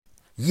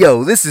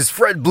Yo, this is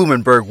Fred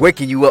Blumenberg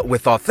waking you up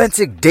with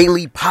authentic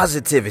daily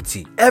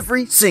positivity.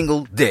 Every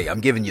single day, I'm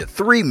giving you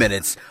 3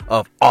 minutes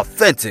of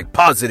authentic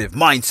positive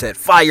mindset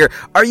fire.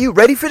 Are you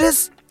ready for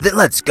this? Then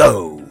let's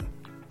go.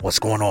 What's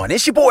going on?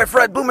 It's your boy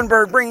Fred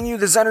Blumenberg bringing you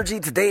this energy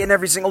today and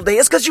every single day.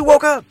 It's because you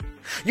woke up.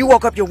 You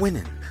woke up, you're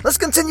winning. Let's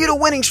continue the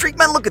winning streak,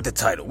 man. Look at the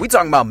title. We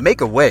talking about make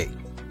a way.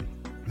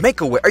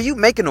 Make a way. Are you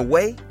making a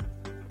way?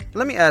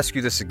 Let me ask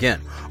you this again.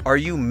 Are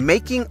you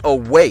making a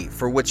way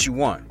for what you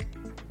want?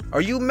 Are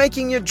you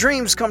making your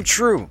dreams come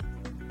true?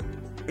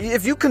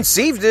 If you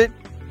conceived it,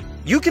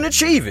 you can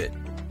achieve it.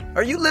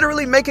 Are you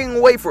literally making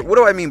a way for it? What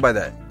do I mean by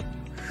that?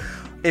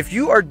 If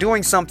you are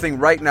doing something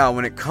right now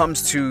when it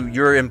comes to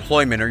your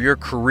employment or your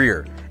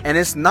career, and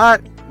it's not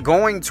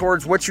going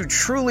towards what you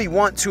truly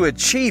want to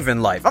achieve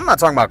in life. I'm not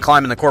talking about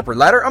climbing the corporate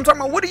ladder. I'm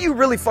talking about what do you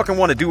really fucking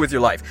want to do with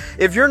your life?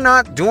 If you're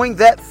not doing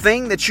that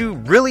thing that you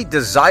really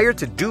desire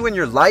to do in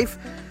your life,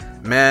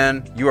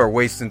 man, you are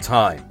wasting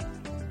time.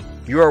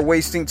 You are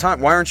wasting time.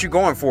 Why aren't you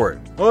going for it?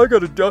 Oh,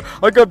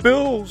 I got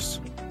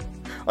bills.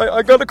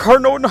 I got a car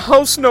note and a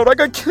house note. I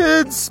got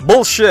kids.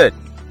 Bullshit.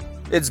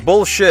 It's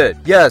bullshit.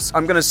 Yes,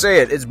 I'm going to say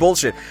it. It's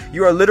bullshit.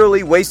 You are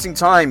literally wasting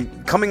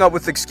time coming up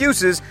with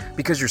excuses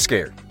because you're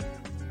scared.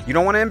 You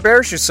don't want to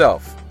embarrass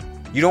yourself.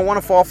 You don't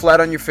want to fall flat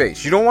on your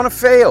face. You don't want to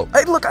fail.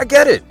 Hey, look, I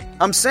get it.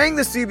 I'm saying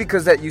this to you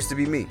because that used to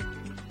be me.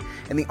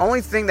 And the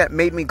only thing that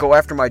made me go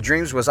after my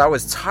dreams was I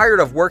was tired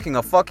of working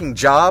a fucking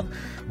job,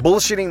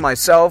 bullshitting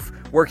myself,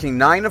 working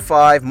 9 to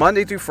 5,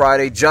 Monday through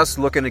Friday, just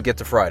looking to get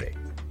to Friday.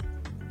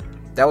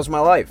 That was my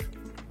life.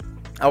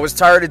 I was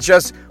tired of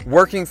just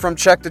working from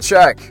check to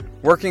check,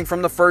 working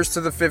from the 1st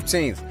to the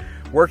 15th,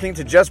 working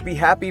to just be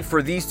happy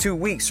for these 2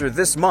 weeks or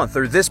this month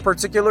or this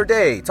particular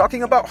day,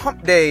 talking about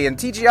hump day and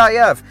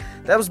TGIF.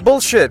 That was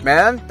bullshit,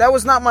 man. That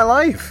was not my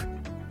life.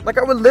 Like,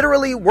 I would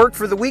literally work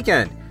for the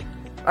weekend.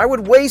 I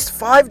would waste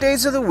 5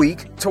 days of the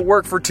week to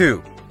work for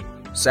 2,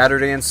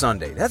 Saturday and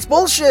Sunday. That's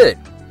bullshit.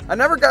 I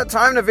never got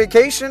time to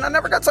vacation. I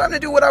never got time to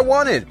do what I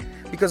wanted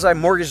because I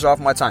mortgaged off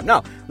my time.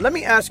 Now, let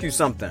me ask you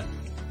something.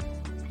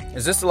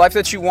 Is this the life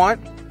that you want?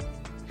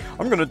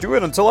 I'm going to do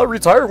it until I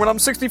retire when I'm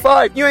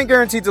 65. You ain't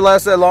guaranteed to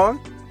last that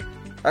long.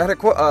 I had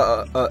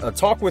a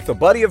talk with a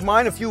buddy of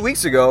mine a few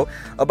weeks ago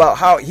about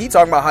how he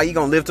talking about how he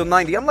going to live till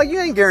 90. I'm like, you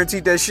ain't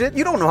guaranteed that shit.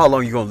 You don't know how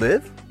long you're going to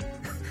live.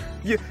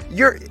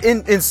 You're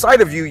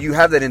inside of you. You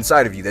have that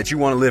inside of you that you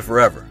want to live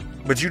forever.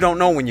 But you don't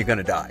know when you're going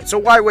to die. So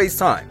why waste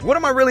time? What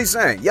am I really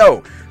saying?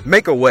 Yo,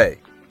 make a way.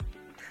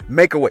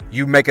 Make a way.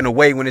 You making a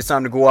way when it's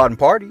time to go out and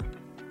party.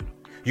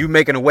 You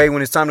making a way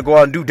when it's time to go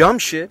out and do dumb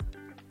shit.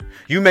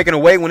 You making a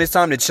way when it's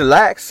time to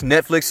chillax,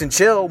 Netflix and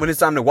chill, when it's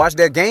time to watch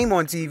that game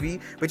on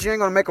TV. But you ain't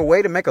going to make a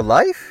way to make a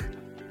life?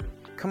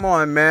 Come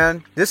on,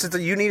 man.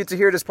 You needed to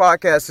hear this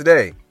podcast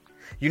today.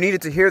 You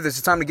needed to hear this.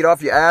 It's time to get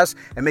off your ass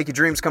and make your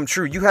dreams come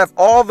true. You have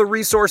all the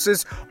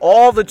resources,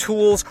 all the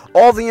tools,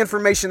 all the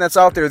information that's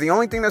out there. The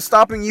only thing that's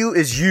stopping you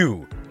is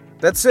you.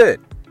 That's it.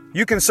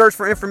 You can search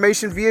for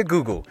information via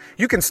Google.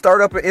 You can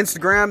start up an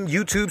Instagram,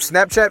 YouTube,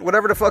 Snapchat,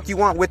 whatever the fuck you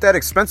want with that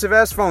expensive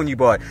ass phone you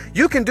bought.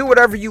 You can do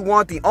whatever you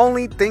want. The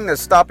only thing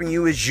that's stopping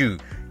you is you.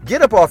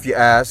 Get up off your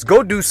ass.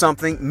 Go do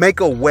something. Make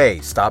a way.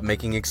 Stop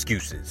making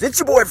excuses. It's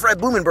your boy Fred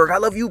Blumenberg. I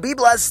love you. Be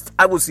blessed.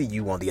 I will see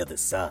you on the other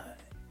side.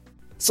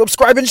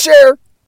 Subscribe and share.